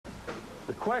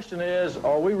question is,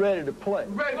 are we ready to play?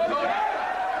 Ready to play.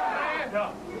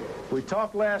 We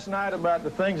talked last night about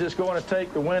the things it's going to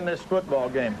take to win this football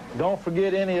game. Don't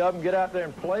forget any of them. Get out there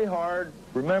and play hard.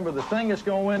 Remember, the thing that's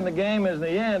going to win the game in the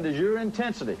end is your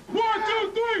intensity. 1,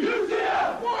 2, 3.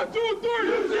 UCF! 1, 2, 3.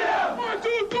 UCF! 1,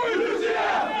 2, 3.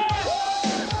 UCF!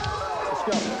 Let's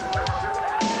go.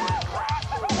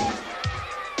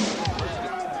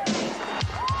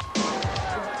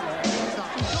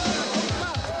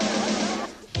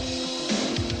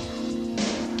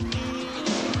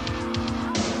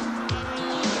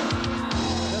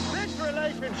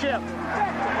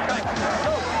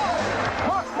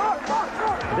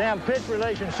 Damn pitch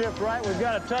relationship's right. We've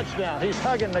got a touchdown. He's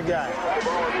hugging the guy.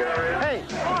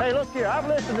 Hey, look here. I've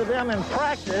listened to them in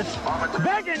practice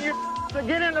begging you to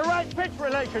get in the right pitch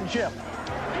relationship.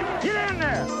 Get in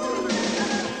there.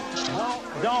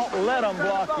 Don't let them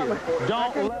block you.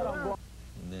 Don't let them block.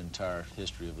 In the entire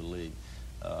history of the league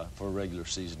for a regular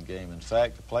season game. In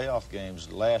fact, the playoff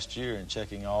games last year, and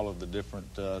checking all of the different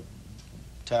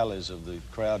tallies of the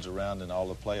crowds around in all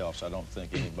the playoffs, I don't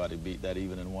think anybody beat that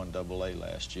even in 1AA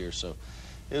last year. So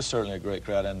it was certainly a great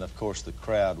crowd, and of course the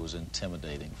crowd was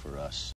intimidating for us.